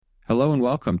Hello and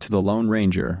welcome to The Lone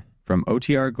Ranger from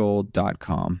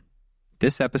OTRGold.com.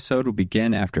 This episode will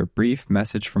begin after a brief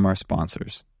message from our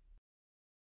sponsors.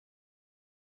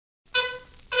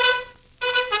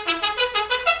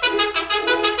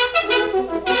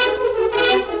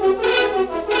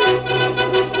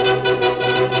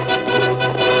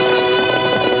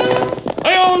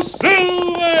 Hi-yo,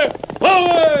 Silver!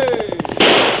 Away!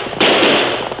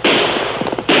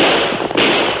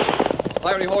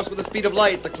 Fiery horse with the speed of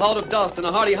light, the cloud of dust, and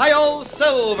a hearty hi-yo,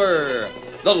 Silver,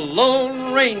 the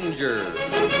Lone Ranger.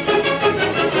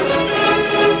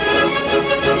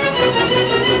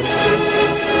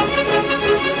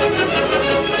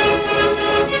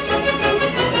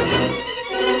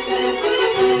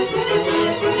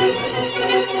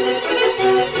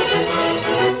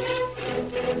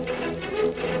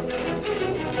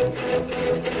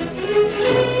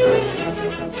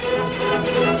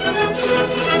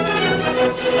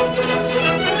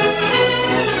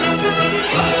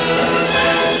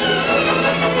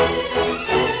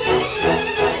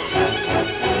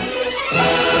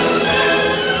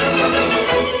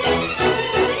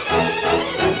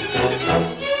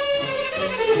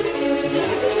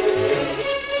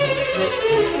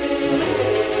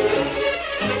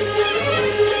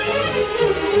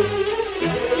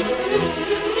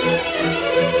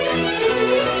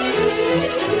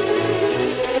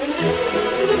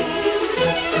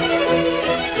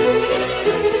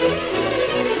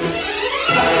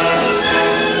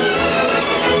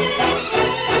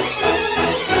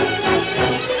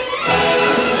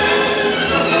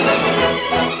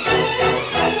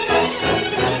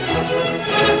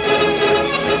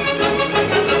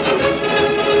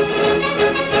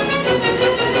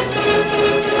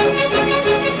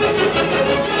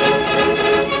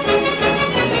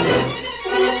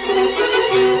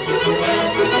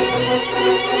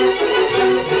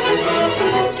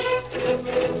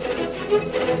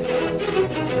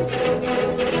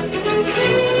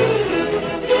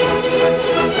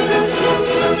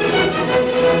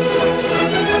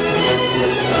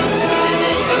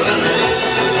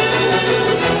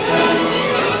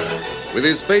 With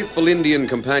his faithful Indian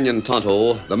companion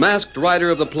Tonto, the masked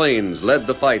rider of the plains led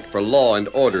the fight for law and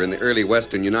order in the early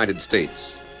western United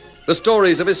States. The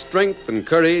stories of his strength and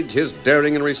courage, his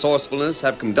daring and resourcefulness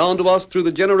have come down to us through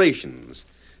the generations,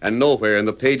 and nowhere in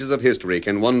the pages of history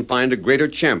can one find a greater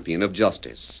champion of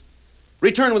justice.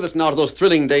 Return with us now to those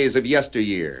thrilling days of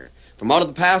yesteryear. From out of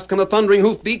the past come the thundering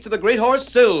hoofbeats of the great horse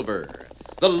Silver.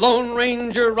 The Lone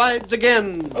Ranger rides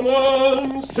again. Come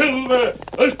on, Silver!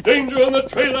 There's danger on the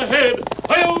trail ahead!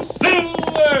 Hi-yo,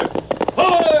 Silver!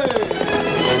 Hoy!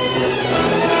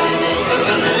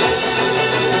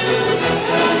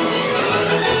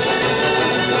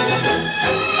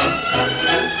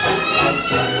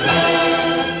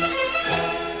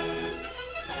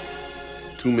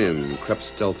 Two men crept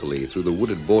stealthily through the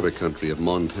wooded border country of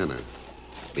Montana.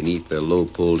 Beneath their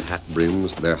low-pulled hat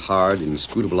brims, their hard,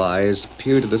 inscrutable eyes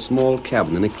peered at a small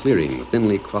cabin in a clearing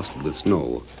thinly crusted with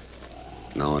snow.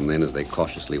 Now and then, as they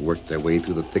cautiously worked their way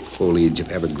through the thick foliage of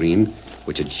evergreen,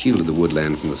 which had shielded the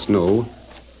woodland from the snow,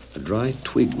 a dry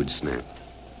twig would snap.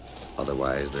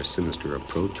 Otherwise, their sinister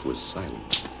approach was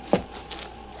silent.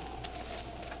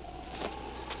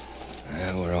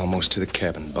 Well, we're almost to the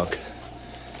cabin, Buck.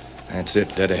 That's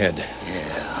it, dead ahead.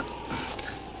 Yeah.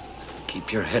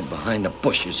 Keep your head behind the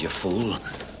bushes, you fool.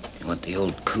 You want the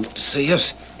old coot to see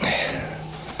us?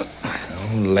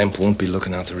 Old Lemp won't be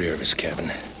looking out the rear of his cabin.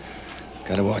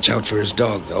 Gotta watch out for his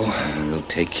dog, though. We'll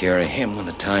take care of him when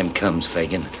the time comes,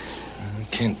 Fagin.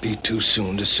 Can't be too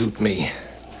soon to suit me.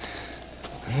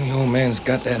 The old man's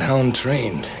got that hound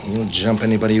trained. He'll jump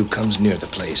anybody who comes near the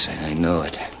place. I know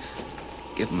it.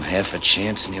 Give him half a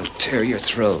chance and he'll tear your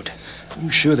throat. You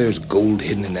sure there's gold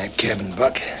hidden in that cabin,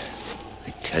 Buck? I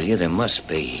tell you, there must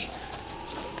be.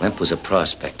 Lemp was a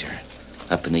prospector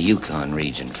up in the Yukon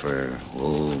region for,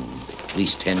 at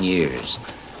least 10 years.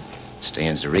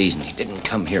 Stands to reason he didn't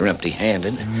come here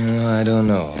empty-handed. I don't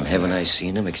know. And haven't I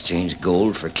seen him exchange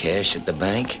gold for cash at the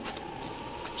bank?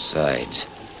 Besides,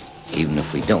 even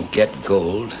if we don't get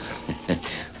gold,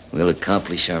 we'll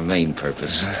accomplish our main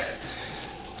purpose.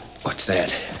 What's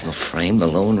that? We'll frame the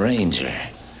Lone Ranger.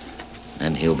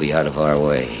 And he'll be out of our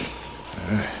way.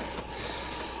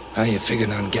 How you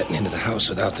figuring on getting into the house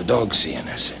without the dog seeing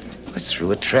us?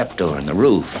 Through a trapdoor in the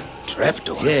roof.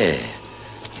 Trapdoor? Yeah.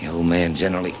 The old man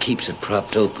generally keeps it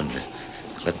propped open to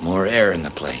let more air in the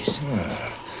place.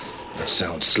 That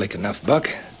sounds slick enough, Buck.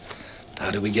 How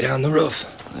do we get on the roof?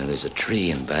 Well, there's a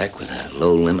tree in back with a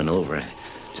low limb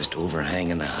just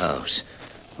overhanging the house.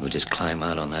 We'll just climb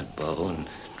out on that bough and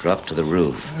drop to the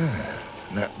roof.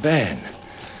 Not bad.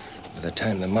 By the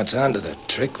time the mutt's onto the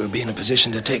trick, we'll be in a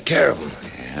position to take care of him.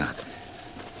 Yeah.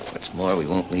 What's more, we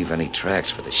won't leave any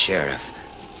tracks for the sheriff.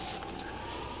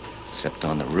 Except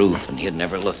on the roof, and he'd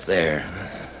never look there.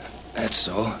 That's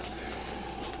so.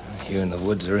 Here in the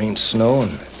woods there ain't snow,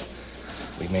 and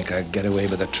if we make our getaway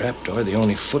by the trapdoor, the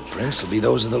only footprints will be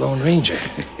those of the Lone Ranger.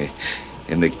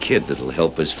 And the kid that'll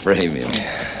help us frame him.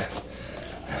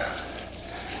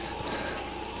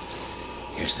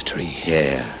 Here's the tree.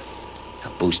 Yeah.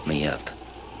 Now boost me up,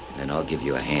 and then I'll give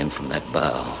you a hand from that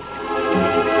bough.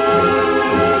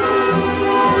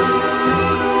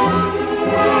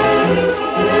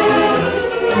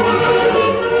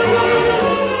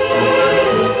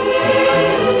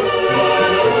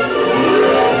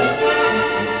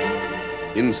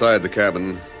 Inside the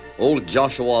cabin, old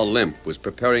Joshua Lemp was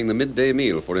preparing the midday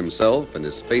meal for himself and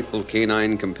his faithful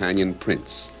canine companion,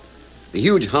 Prince. The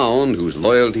huge hound, whose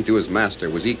loyalty to his master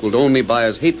was equaled only by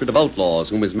his hatred of outlaws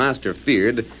whom his master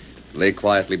feared, lay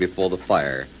quietly before the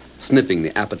fire, sniffing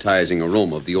the appetizing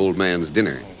aroma of the old man's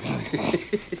dinner.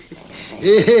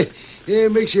 Yeah,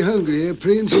 makes you hungry, eh,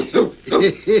 Prince? Take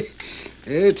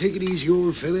it easy,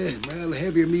 old fella. I'll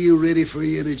have your meal ready for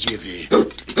you in a jiffy.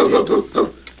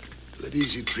 What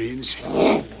is it, Prince?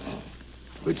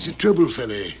 What's the trouble,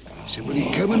 fella? Somebody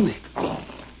coming?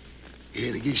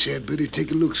 Yeah, I guess I'd better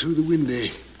take a look through the window.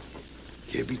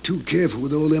 Can't be too careful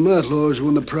with all them outlaws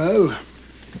on the prowl.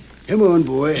 Come on,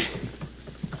 boy.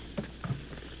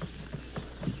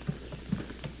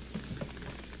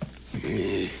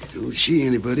 Don't see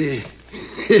anybody.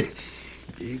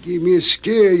 You gave me a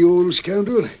scare, you old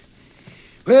scoundrel.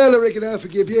 Well, I reckon I'll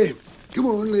forgive you. Come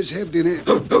on, let's have dinner.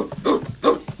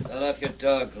 Let off your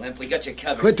dog, Limp. We got you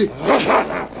covered. What the...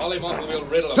 Call him off and we'll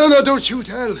riddle him. No, don't shoot.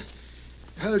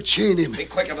 I'll chain him. Be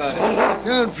quick about it.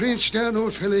 Down, Prince, down,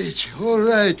 old fella. It's all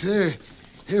right.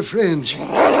 They're friends.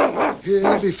 Here,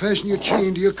 let me fasten your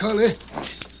chain to your collar.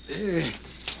 There.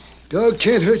 Dog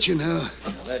can't hurt you now.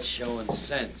 Now, that's showing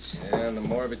sense. Yeah, and the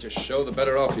more of it you show, the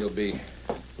better off you'll be.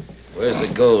 Where's the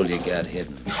gold you got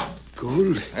hidden?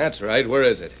 Gold? That's right. Where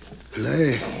is it?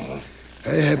 Well,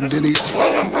 I haven't any...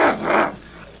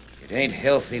 It ain't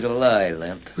healthy to lie,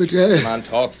 Limp. But Come on,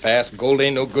 talk fast. Gold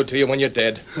ain't no good to you when you're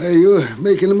dead. You're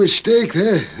making a mistake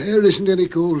there. There isn't any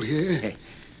gold here.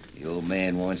 The old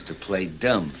man wants to play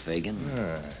dumb, Fagin.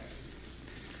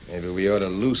 Maybe we ought to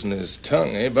loosen his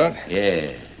tongue, eh, Buck?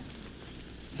 Yeah.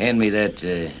 Hand me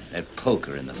that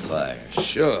poker in the fire.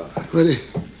 Sure.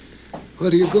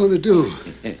 What are you going to do?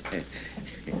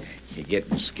 You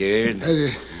getting scared?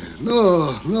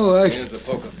 No, Here's the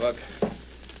poker, Buck.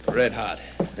 Red hot.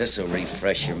 This'll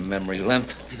refresh your memory, Limp.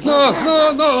 No.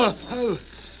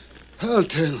 I'll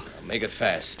tell. Make it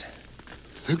fast.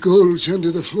 The gold's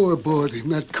under the floorboard in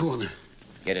that corner.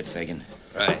 Get it, Fagin.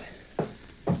 Right.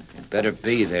 It better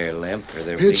be there, Limp, or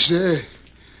there'll It's be... there.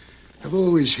 I've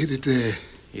always hid it there.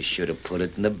 You should have put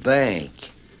it in the bank.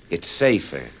 It's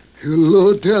safer. You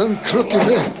low-down crook, you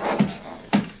there.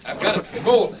 I've got it. The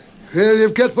gold. Well,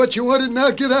 you've got what you wanted.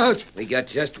 Now get out. We got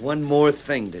just one more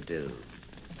thing to do.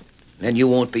 Then you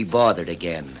won't be bothered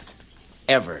again.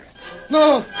 Ever.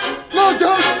 No,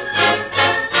 don't.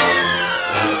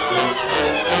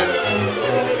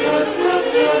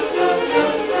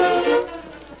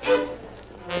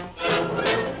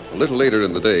 A little later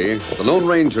in the day, the Lone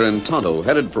Ranger and Tonto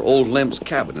headed for Old Lemp's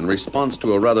cabin in response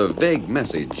to a rather vague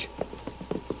message.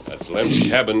 That's Lemp's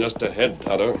cabin just ahead,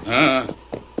 Tonto.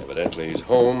 Evidently he's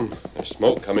home. There's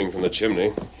smoke coming from the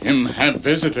chimney. Him had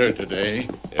visitor today.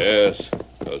 Yes.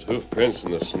 Those hoof prints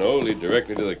in the snow lead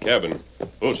directly to the cabin.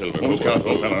 Oh, Silver. Oh, Scout,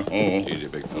 old fella. Oh. Easy,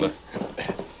 big fella.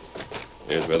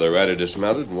 Here's where the rider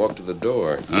dismounted and walked to the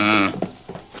door.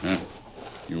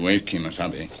 You wait,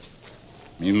 Kemosabe.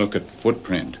 Me look at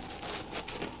footprint.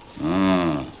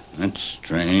 That's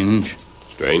strange.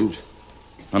 Strange?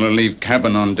 Fella leave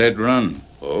cabin on dead run.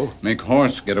 Oh? Make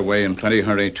horse get away in plenty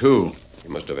hurry, too. He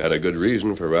must have had a good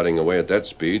reason for riding away at that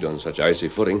speed on such icy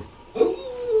footing.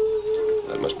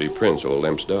 That must be Prince, old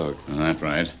Lemp's dog. That's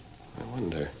right. I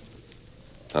wonder.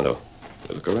 Tonto,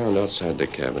 look around outside the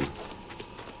cabin.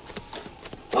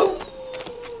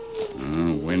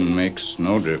 Wind makes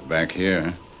snowdrift back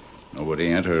here.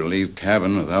 Nobody enter or leave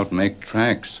cabin without make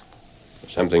tracks.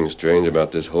 There's something strange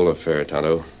about this whole affair,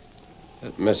 Tonto.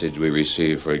 That message we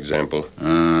received, for example.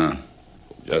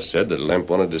 Just said that Lemp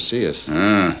wanted to see us.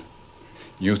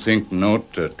 You think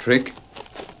note a trick?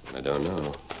 I don't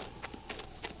know.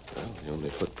 Well, the only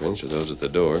footprints are those at the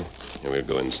door. Here, we'll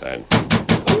go inside.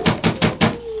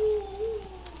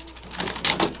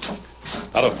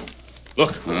 Tonto,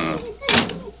 look.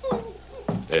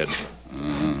 Dead.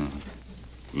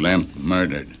 Lemp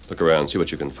murdered. Look around, see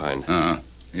what you can find.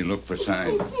 You look for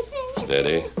sign.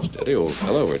 Steady. Steady, old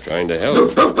fellow. We're trying to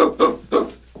help. Now,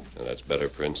 that's better,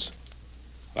 Prince.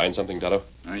 Find something, Tonto?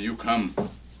 Now, you come.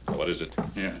 What is it?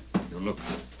 Here, you look.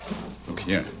 Look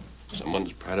here.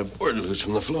 Someone's pried a board loose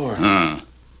from the floor. Ah.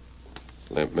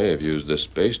 Lamp may have used this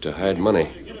space to hide money.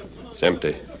 It's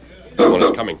empty. Someone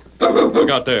is coming. Look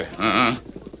out there.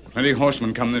 Plenty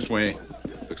horsemen come this way.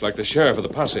 Looks like the sheriff of the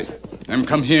posse. Them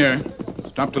come here.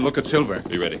 Stop to look at Silver.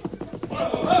 Be ready.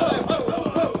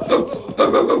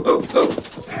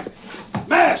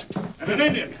 Masked! And an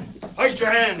Indian. Hoist your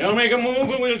hand. Don't make a move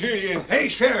or we'll kill you. Hey,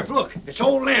 Sheriff, look. It's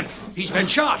old Lamp. He's been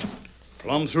shot.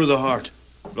 Plumb through the heart.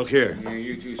 Look here. Yeah,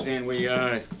 you two stand where you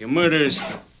are. You're murderers.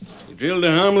 You drilled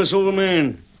a harmless old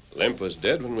man. Lamp was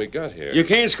dead when we got here. You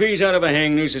can't squeeze out of a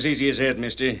hang noose as easy as that,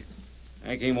 mister.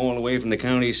 I came all the way from the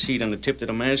county seat on the tip that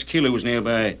a masked killer was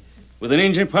nearby. With an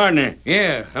Indian partner.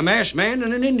 Yeah, a masked man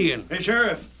and an Indian. Hey,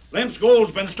 Sheriff, Lamp's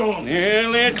gold's been stolen. Yeah,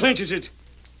 that clinches it.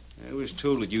 I was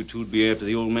told that you two'd be after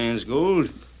the old man's gold.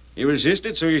 You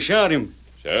resisted, so you shot him.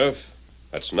 Sheriff,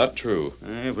 that's not true.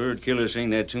 I've heard killers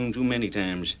sing that tune too many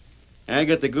times. I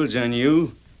got the goods on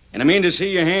you, and I mean to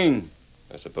see you hang.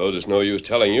 I suppose it's no use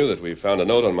telling you that we found a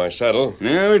note on my saddle.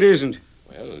 No, it isn't.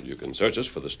 Well, you can search us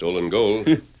for the stolen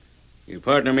gold. Your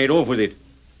partner made off with it.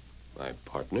 My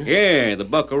partner? Yeah, the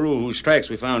buckaroo whose tracks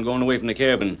we found going away from the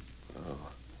cabin. Oh,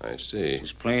 I see.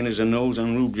 As plain as the nose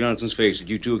on Rube Johnson's face that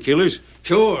you two are killers.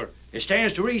 Sure. It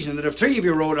stands to reason that if three of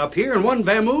you rode up here and one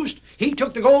vamoosed, he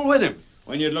took the gold with him.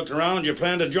 When you'd looked around, you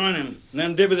planned to join him and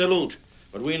then divvy the loot.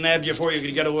 But we nabbed you before you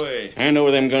could get away. Hand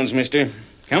over them guns, mister.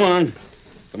 Come on.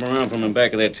 Come around from the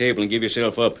back of that table and give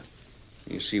yourself up.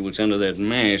 You see what's under that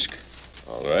mask.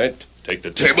 All right. Take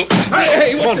the table.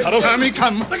 Hey, come on, Tonto. Tommy,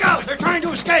 come. Look out! They're trying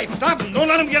to escape. Stop them. Don't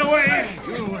let them get away.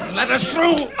 You let us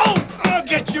through. Oh, I'll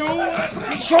get you. Let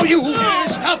me show you.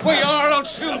 Stop where you are, or I'll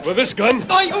shoot. With this gun?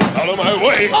 Out of my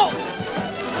way.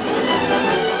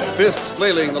 Fists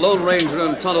flailing, the Lone Ranger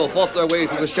and Tonto fought their way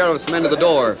through the sheriff's men to the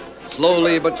door.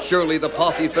 Slowly but surely, the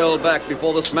posse fell back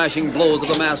before the smashing blows of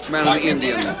the masked man and the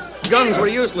Indian. Guns were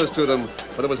useless to them,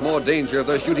 for there was more danger of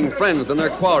their shooting friends than their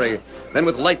quarry. Then,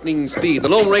 with lightning speed, the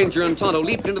Lone Ranger and Tonto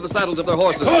leaped into the saddles of their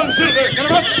horses. Come on, Silver. Get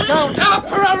him up. Down. Get up,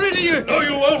 or I'll rid of you. No,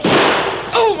 you won't.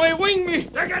 Oh, my wing me.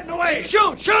 They're getting away.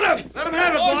 Shoot! Shoot them! Let them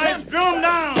have it, boys. Drill them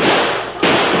down.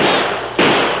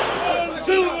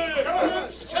 Silver.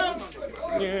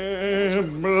 Yeah,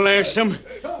 blast them.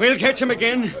 We'll catch them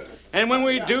again. And when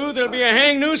we do, there'll be a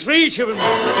hang noose for each of them.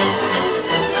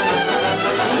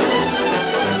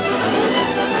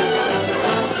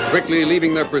 Quickly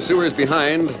leaving their pursuers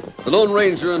behind, the Lone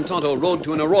Ranger and Tonto rode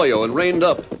to an arroyo and reined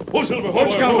up. Oh, Silver,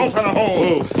 Let's go. Off on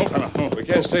a hole. We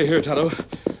can't stay here, Tonto.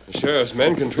 The sheriff's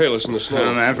men can trail us in the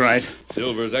snow. That's right.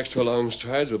 Silver's extra long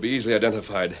strides will be easily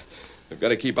identified. We've got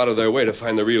to keep out of their way to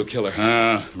find the real killer.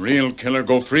 Real killer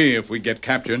go free if we get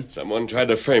captured. Someone tried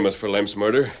to frame us for Lemp's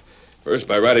murder. First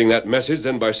by writing that message,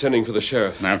 then by sending for the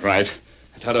sheriff. That's right.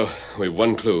 Tonto, we've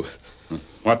one clue.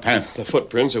 What, Pat? The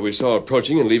footprints that we saw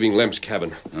approaching and leaving Lemp's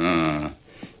cabin.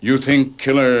 You think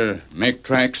killer make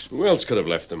tracks? Who else could have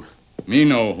left them? Me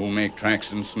know who make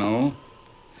tracks in snow.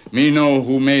 Me know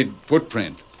who made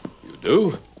footprint. You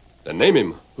do? Then name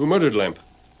him. Who murdered Lemp?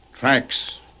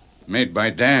 Tracks made by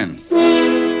Dan.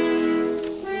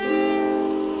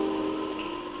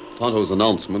 Tonto's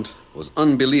announcement was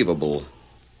unbelievable.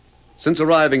 Since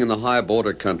arriving in the high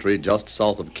border country just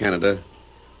south of Canada,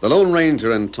 the Lone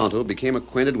Ranger and Tonto became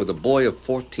acquainted with a boy of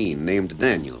 14 named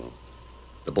Daniel.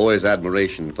 The boy's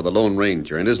admiration for the Lone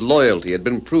Ranger and his loyalty had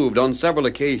been proved on several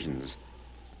occasions.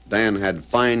 Dan had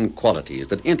fine qualities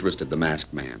that interested the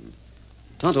masked man.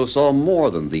 Tonto saw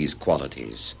more than these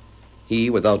qualities.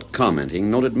 He, without commenting,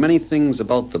 noted many things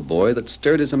about the boy that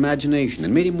stirred his imagination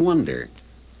and made him wonder.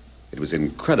 It was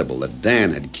incredible that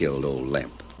Dan had killed old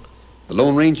Lemp. The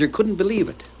Lone Ranger couldn't believe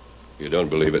it. You don't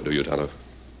believe it, do you, Tonto?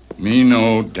 Me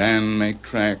know Dan make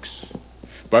tracks.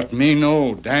 But me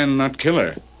know Dan not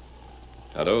killer.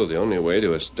 Tonto, the only way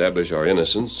to establish our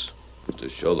innocence is to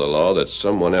show the law that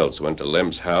someone else went to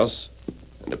Lemp's house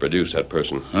and to produce that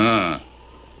person. And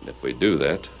if we do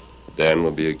that, Dan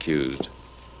will be accused.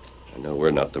 I know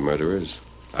we're not the murderers.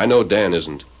 I know Dan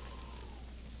isn't.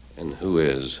 And who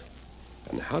is?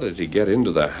 And how did he get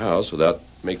into the house without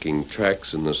making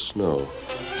tracks in the snow?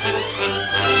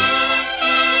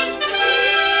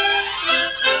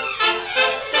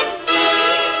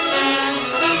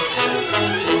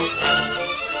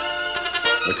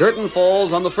 The curtain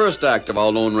falls on the first act of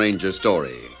our Lone Ranger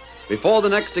story. Before the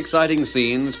next exciting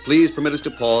scenes, please permit us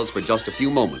to pause for just a few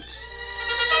moments.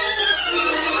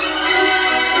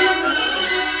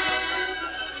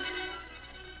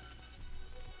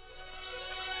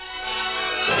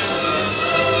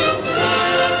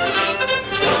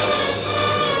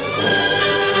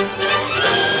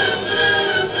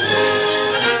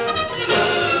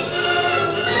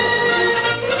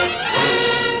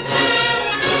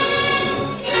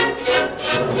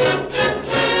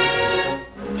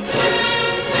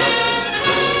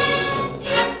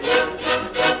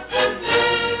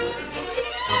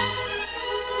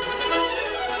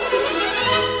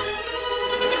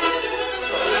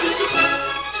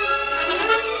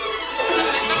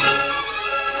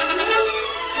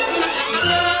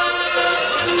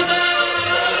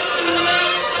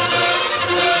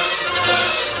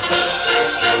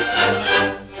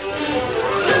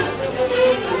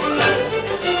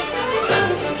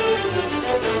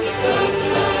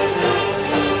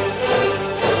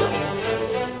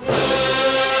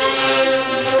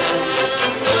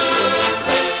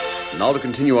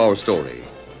 continue our story.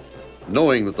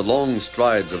 Knowing that the long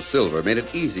strides of Silver made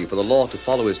it easy for the law to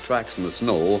follow his tracks in the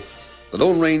snow, the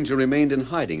Lone Ranger remained in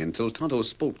hiding until Tonto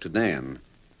spoke to Dan.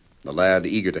 The lad,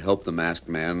 eager to help the masked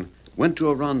man, went to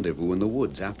a rendezvous in the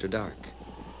woods after dark.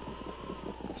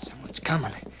 Someone's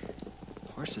coming.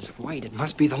 Horse is white. It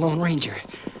must be the Lone Ranger.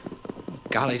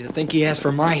 Golly, to think he asked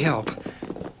for my help.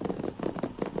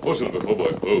 Oh, Silver, oh,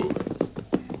 boy, oh.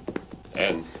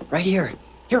 And? Right here.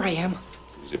 Here I am.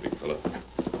 Easy, big fella.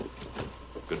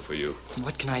 Good for you.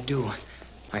 What can I do?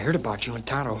 I heard about you and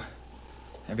Tonto.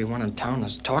 Everyone in town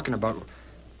is talking about...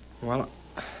 Well...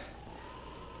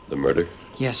 The murder?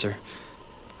 Yes, sir.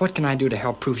 What can I do to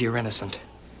help prove you're innocent?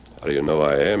 How do you know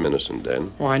I am innocent,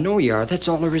 Dan? Oh, I know you are. That's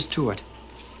all there is to it.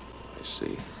 I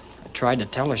see. I tried to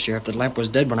tell the sheriff that Lemp was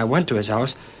dead when I went to his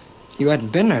house. You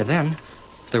hadn't been there then.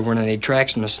 There weren't any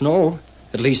tracks in the snow.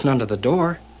 At least none to the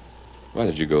door. Why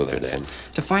did you go there, Dan?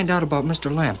 To find out about Mr.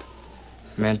 Lemp.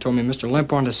 The man told me Mr.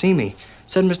 Lemp wanted to see me.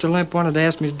 Said Mr. Lemp wanted to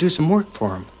ask me to do some work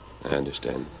for him. I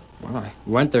understand. Well, I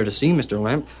went there to see Mr.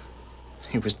 Lemp.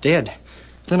 He was dead.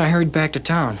 Then I hurried back to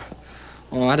town.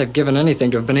 Oh, I'd have given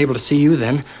anything to have been able to see you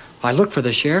then. I looked for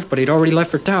the sheriff, but he'd already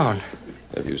left for town.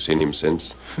 Have you seen him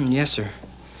since? Yes, sir.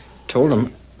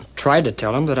 Tried to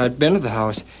tell him that I'd been to the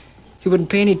house. He wouldn't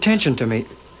pay any attention to me.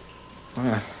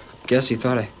 Well, I guess he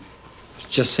thought I was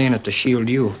just saying it to shield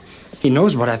you. He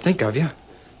knows what I think of you.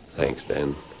 Thanks,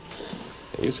 Dan.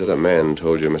 You said a man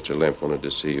told you Mr. Lemp wanted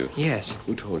to see you. Yes.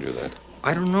 Who told you that?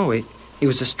 I don't know. He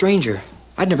was a stranger.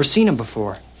 I'd never seen him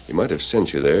before. He might have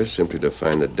sent you there simply to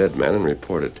find the dead man and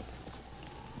report it.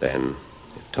 Dan,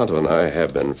 if Tonto and I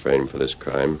have been framed for this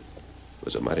crime, it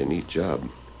was a mighty neat job.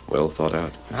 Well thought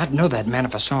out. I'd know that man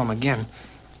if I saw him again.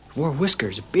 He wore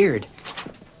whiskers, a beard.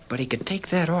 But he could take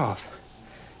that off.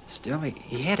 Still,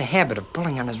 he had a habit of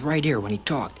pulling on his right ear when he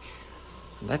talked.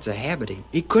 That's a habit.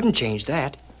 He couldn't change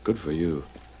that. Good for you.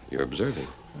 You're observing.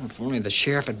 If only the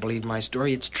sheriff had believed my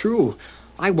story. It's true.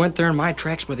 I went there and my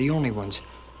tracks were the only ones.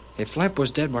 If Lemp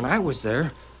was dead when I was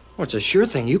there, well, it's a sure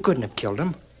thing you couldn't have killed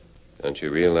him. Don't you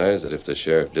realize that if the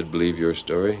sheriff did believe your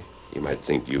story, he might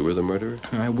think you were the murderer?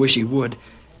 I wish he would.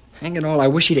 Hang it all, I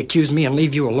wish he'd accuse me and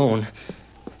leave you alone.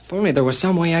 If only there was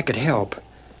some way I could help.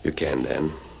 You can,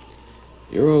 Dan.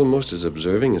 You're almost as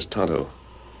observing as Tonto.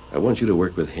 I want you to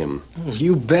work with him.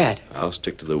 You bet. I'll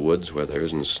stick to the woods where there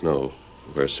isn't snow,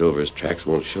 where Silver's tracks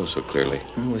won't show so clearly.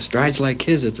 With strides like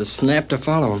his, it's a snap to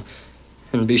follow him.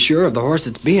 And be sure of the horse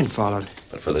that's being followed.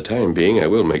 But for the time being, I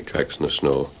will make tracks in the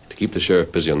snow to keep the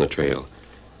sheriff busy on the trail.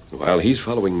 And while he's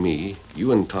following me,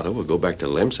 you and Tonto will go back to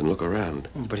Lemp's and look around.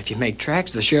 But if you make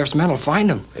tracks, the sheriff's men will find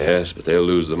them. Yes, but they'll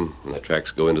lose them when the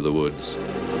tracks go into the woods.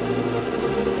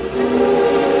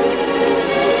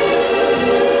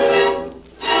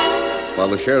 While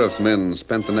the sheriff's men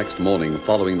spent the next morning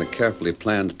following the carefully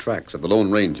planned tracks of the Lone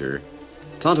Ranger,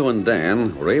 Tonto and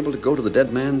Dan were able to go to the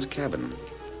dead man's cabin.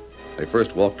 They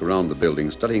first walked around the building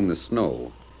studying the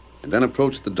snow, and then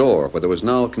approached the door where there was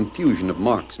now a confusion of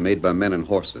marks made by men and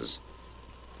horses.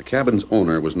 The cabin's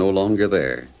owner was no longer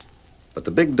there, but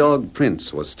the big dog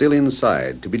Prince was still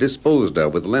inside to be disposed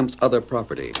of with Lemp's other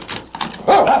property.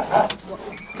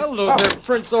 Hello there,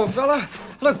 Prince, old fella.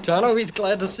 Look, Tonto, he's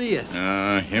glad to see us.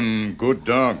 Him good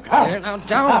dog. There, now,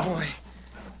 down, boy.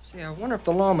 Say, I wonder if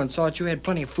the lawman thought you had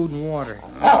plenty of food and water.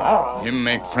 Him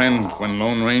make friend when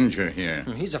Lone Ranger here.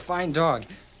 He's a fine dog.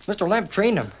 Mr. Lemp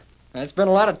trained him. I spent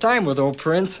a lot of time with old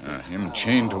Prince. Him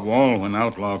chained to wall when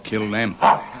outlaw kill Lemp.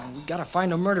 We gotta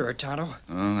find a murderer, Tonto.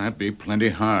 That'd be plenty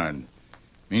hard.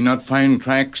 Me not find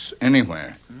tracks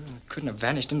anywhere. Couldn't have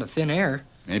vanished into thin air.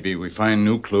 Maybe we find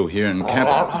new clue here in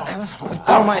cabin.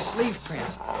 Down my sleeve,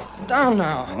 Prince. Down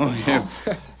now. Oh,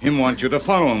 him want you to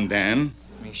follow him, Dan.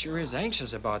 He sure is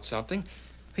anxious about something.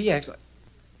 He acts like...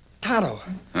 Tonto.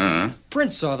 Huh?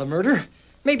 Prince saw the murder.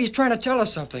 Maybe he's trying to tell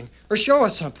us something, or show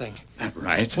us something. That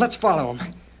right. Let's follow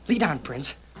him. Lead on,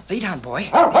 Prince. Lead on, boy.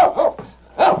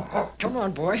 Come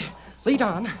on, boy. Lead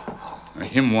on.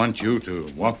 Him want you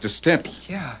to walk the steps.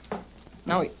 Yeah.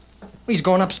 Now he's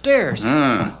going upstairs.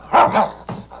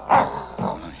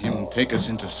 Him take us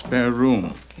into spare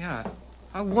room. Yeah.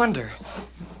 I wonder.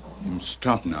 Him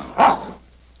stop now.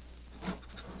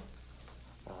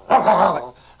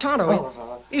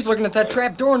 Tonto, he's looking at that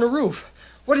trap door in the roof.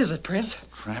 What is it, Prince?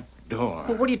 Trap door.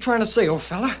 Well, what are you trying to say, old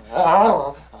fella?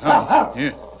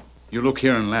 Here. You look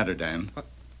here and ladder, Dan.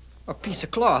 A piece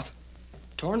of cloth.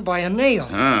 Torn by a nail.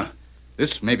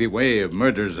 This may be way of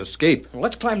murderer's escape. Well,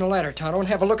 let's climb the ladder, Tonto, and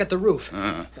have a look at the roof.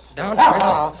 Down,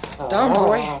 Prince. Down,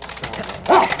 boy.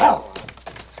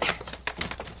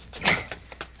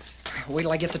 Wait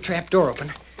till I get the trap door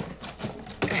open.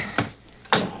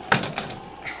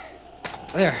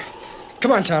 There.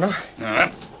 Come on, Tonto.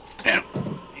 Yeah.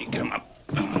 He come up.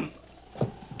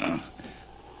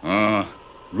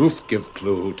 Roof give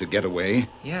clue to get away.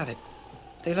 Yeah,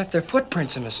 they left their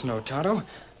footprints in the snow, Tonto.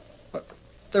 But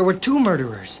there were 2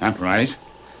 murderers. That right?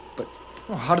 But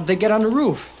how did they get on the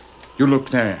roof? You look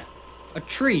there. A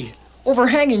tree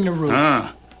overhanging the roof.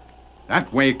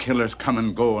 That way killers come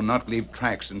and go and not leave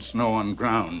tracks in snow on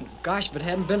ground. Gosh, if it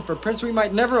hadn't been for Prince, we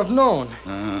might never have known.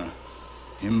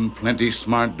 Him plenty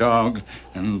smart dog,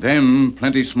 and them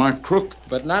plenty smart crook.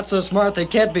 But not so smart they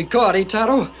can't be caught, eh,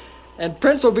 Tonto? And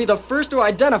Prince will be the first to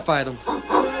identify them.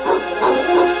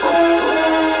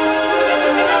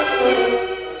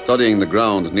 Studying the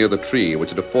ground near the tree which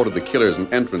had afforded the killers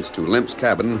an entrance to Lemp's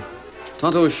cabin,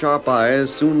 Tonto's sharp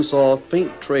eyes soon saw a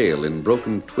faint trail in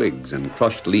broken twigs and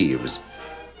crushed leaves.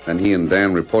 Then he and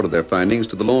Dan reported their findings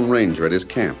to the Lone Ranger at his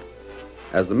camp.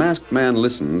 As the masked man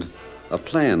listened, a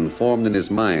plan formed in his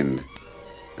mind.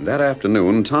 And that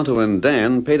afternoon, Tonto and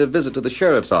Dan paid a visit to the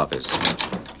sheriff's office.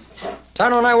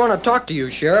 Tonto and I want to talk to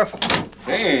you, Sheriff.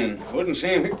 Dan, wouldn't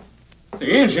say him. The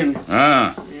engine.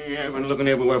 Yeah, I've been looking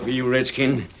everywhere for you,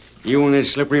 Redskin. You and that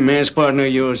slippery masked partner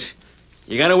of yours.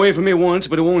 You got away from me once,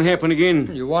 but it won't happen again.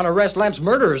 You want to arrest Lemp's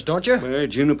murderers, don't you? Well,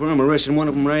 Juniper, I'm arresting one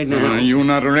of them right now. You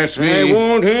not arrest me. I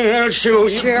won't, I'll show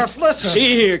you. Sheriff, listen.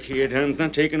 See here, kid, I'm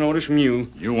not taking orders from you.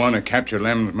 You want to capture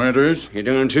Lem's murderers? You're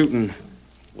darn tootin'.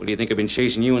 What do you think I've been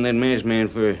chasing you and that masked man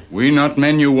for? We not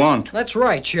men you want. That's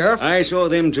right, Sheriff. I saw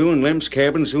them 2 in Lemp's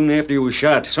cabin soon after you were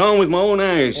shot. Saw them with my own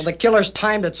eyes. Well, the killers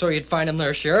timed it so you'd find him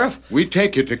there, Sheriff. We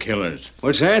take you to killers.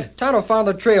 What's that? Tonto found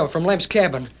the trail from Lemp's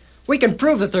cabin. We can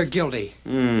prove that they're guilty.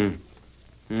 All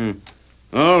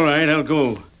right, I'll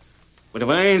go. But if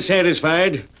I ain't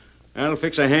satisfied, I'll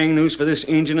fix a hang noose for this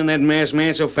engine and that masked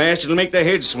man so fast it'll make their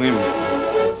heads swim.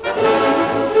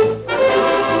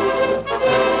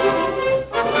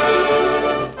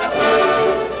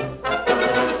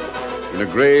 In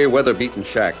a gray, weather-beaten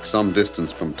shack some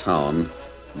distance from town,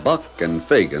 Buck and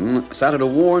Fagin sat at a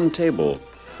worn table.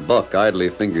 Buck idly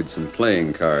fingered some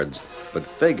playing cards, but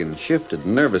Fagin shifted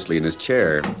nervously in his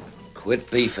chair. Quit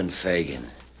beefing, Fagin.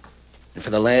 And for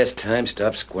the last time,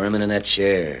 stop squirming in that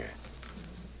chair.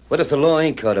 What if the law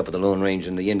ain't caught up with the Lone Ranger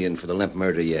and the Indian for the Lemp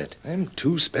murder yet? Them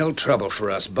 2 spell trouble for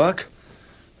us, Buck.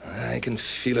 I can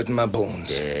feel it in my bones.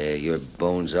 Yeah, your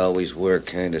bones always were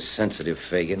kind of sensitive,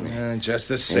 Fagin. Just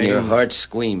the same. And your heart's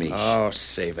squeamish. Oh,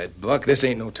 save it, Buck. This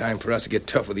ain't no time for us to get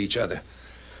tough with each other.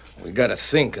 We gotta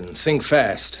think, and think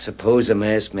fast. Suppose the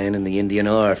masked man and the Indian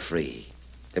are free.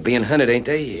 They're being hunted, ain't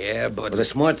they? Yeah, but... Well, the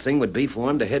smart thing would be for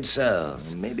them to head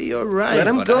south. Maybe you're right. Let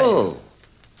them go.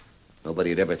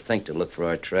 Nobody'd ever think to look for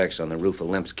our tracks on the roof of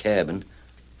Lemp's cabin.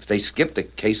 If they skip, the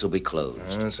case will be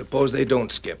closed. Suppose they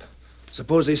don't skip.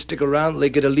 Suppose they stick around, they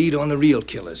get a lead on the real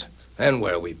killers. And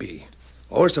where we be.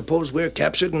 Or suppose we're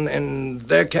captured and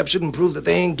they're captured and prove that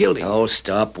they ain't guilty. Oh,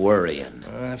 stop worrying.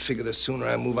 I figure the sooner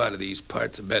I move out of these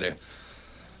parts, the better.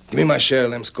 Give me my share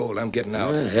of Lemp's gold. I'm getting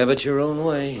out. Have it your own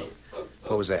way.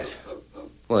 What was that?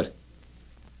 What?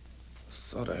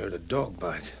 Thought I heard a dog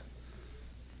bark.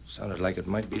 Sounded like it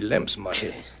might be Lemp's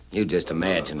mutter. You just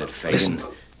imagined it, Fagin.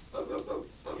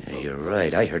 Yeah, you're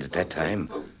right. I heard it that time.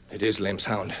 It is Lemp's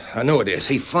hound. I know it is. If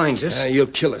he finds us... he'll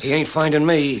kill us. He ain't finding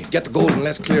me. Get the gold and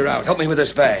let's clear out. Help me with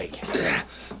this bag.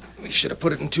 We should have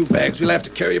put it in 2 bags. We'll have to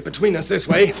carry it between us this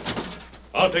way.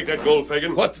 I'll take that gold,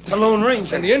 Fagin. What? The Lone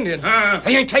Ranger. And the Indian.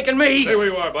 He ain't taking me. Stay where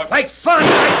you are, Buck. Like fun.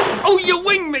 Oh, you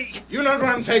wing me. You not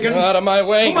run, Fagin. Out of my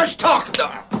way. Too much talk.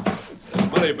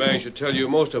 Money bag should tell you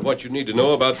most of what you need to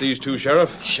know about these 2,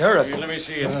 Sheriff. Sheriff. Here, let me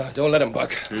see it. Don't let him,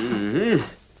 Buck.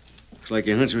 Looks like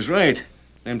your hunch was right.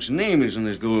 Lemp's name is in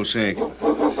this gold sack.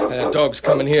 That dog's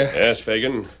coming here. Yes,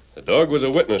 Fagin. The dog was a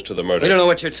witness to the murder. We don't know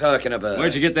what you're talking about.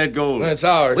 Where'd you get that gold? It's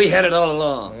ours. We had it all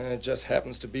along. It just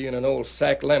happens to be in an old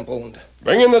sack Lemp owned.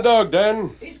 Bring in the dog,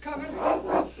 Dan. He's coming.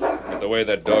 Look at the way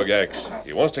that dog acts.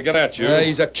 He wants to get at you.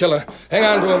 He's a killer. Hang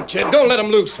on to him, kid. Don't let him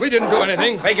loose. We didn't do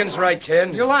anything. Fagin's right,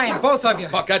 kid. You're lying, both of you.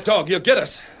 Buck, that dog. He'll get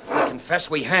us. We confess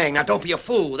we hang. Now, don't be a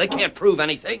fool. They can't prove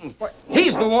anything. What?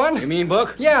 He's the one. You mean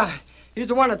Buck? Yeah, he's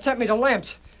the one that sent me to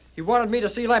Lemp's. He wanted me to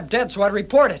see Lemp dead, so I'd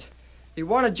report it. He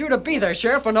wanted you to be there,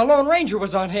 Sheriff, when the Lone Ranger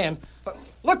was on hand.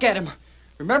 Look at him.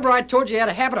 Remember I told you he had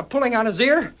a habit of pulling on his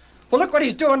ear? Well, look what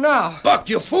he's doing now. Buck,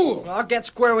 you fool. Well, I'll get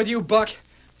square with you, Buck.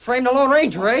 Frame the Lone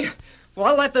Ranger, eh? Well,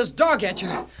 I'll let this dog at you.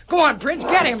 Go on, Prince,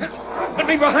 get him. Put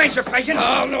me behind you, Fagin.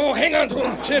 Oh, no, hang on to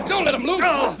him, kid. Don't let him loose.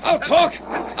 No. I'll talk.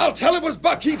 I'll tell it was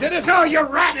Buck. He did it. No, you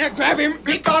rat. Grab him.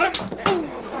 He got him.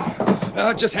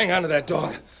 Just hang on to that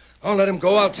dog. Don't let him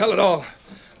go. I'll tell it all.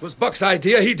 It was Buck's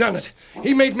idea. He done it.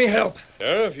 He made me help.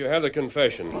 Sheriff, you have the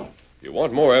confession. If you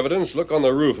want more evidence, look on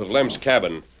the roof of Lem's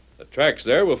cabin. The tracks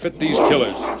there will fit these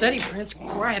killers. Steady, Prince.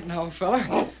 Quiet now,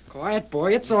 fella. Quiet,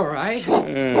 boy. It's all right.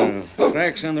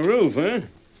 Tracks on the roof, huh?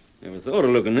 Never thought of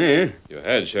looking there. You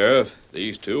had, Sheriff.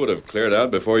 These two would have cleared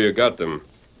out before you got them.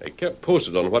 They kept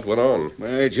posted on what went on.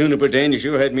 Well, Juniper Dan, you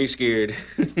sure had me scared.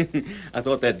 I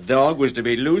thought that dog was to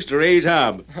be loose to raise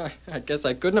hob. I guess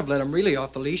I couldn't have let him really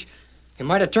off the leash. He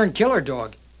might have turned killer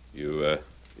dog. You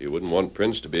wouldn't want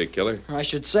Prince to be a killer? I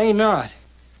should say not.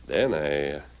 Then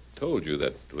I told you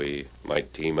that we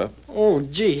might team up. Oh,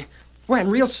 gee. When,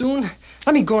 real soon?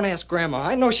 Let me go and ask Grandma.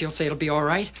 I know she'll say it'll be all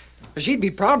right. She'd be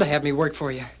proud to have me work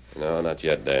for you. No, not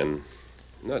yet, Dan.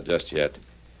 Not just yet.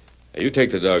 You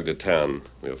take the dog to town.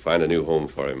 We'll find a new home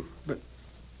for him. But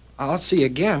I'll see you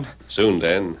again. Soon,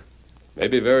 Dan.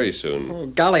 Maybe very soon. Oh,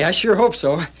 golly, I sure hope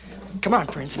so. Come on,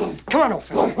 Prince. Come on, old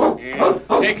fella. Yeah,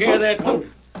 take care of that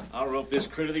one. I'll rope this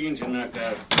critter the engine knocked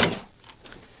out.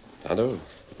 Tonto,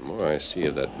 the more I see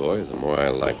of that boy, the more I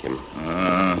like him.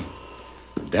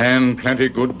 Dan plenty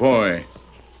good boy.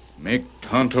 Make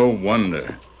Tonto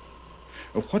wonder.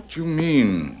 What you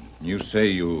mean? You say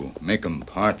you make 'em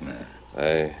partner.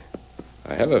 I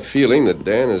have a feeling that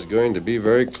Dan is going to be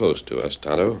very close to us,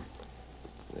 Tonto.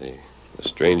 The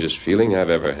strangest feeling I've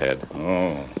ever had.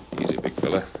 Oh. Easy, big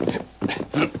fella.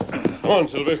 Come on,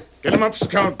 Silver. Get him up,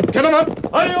 Scout. Get him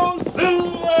up! Hi-yo,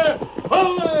 Silver!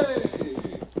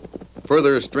 Holy!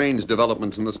 Further strange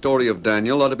developments in the story of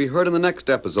Daniel are to be heard in the next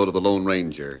episode of The Lone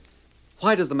Ranger.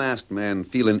 Why does the masked man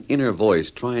feel an inner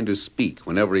voice trying to speak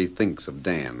whenever he thinks of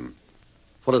Dan?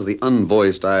 What is the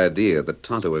unvoiced idea that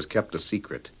Tonto has kept a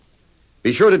secret?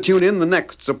 Be sure to tune in the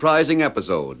next surprising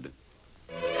episode.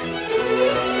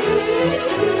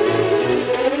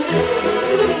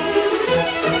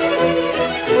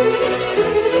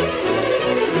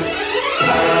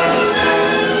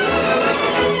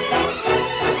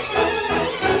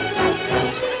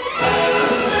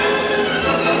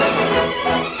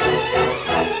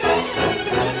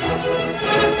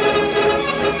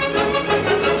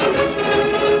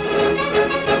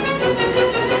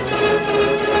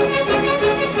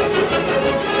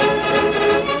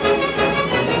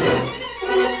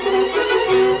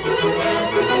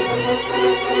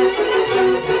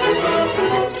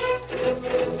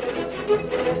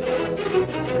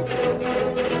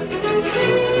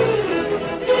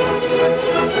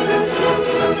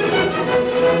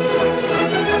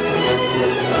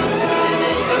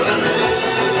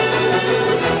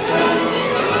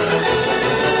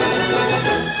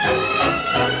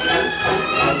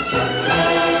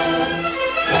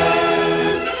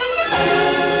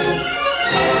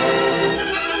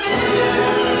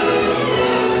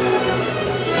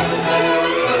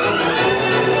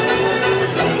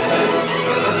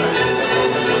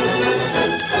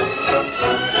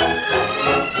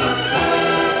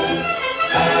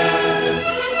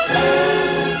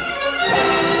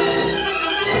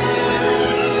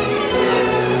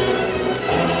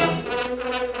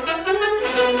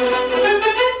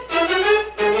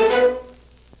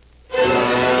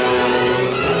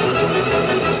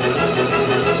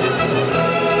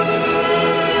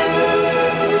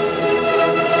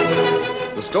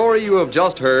 The story you have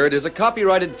just heard is a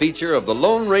copyrighted feature of the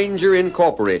Lone Ranger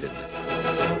Incorporated.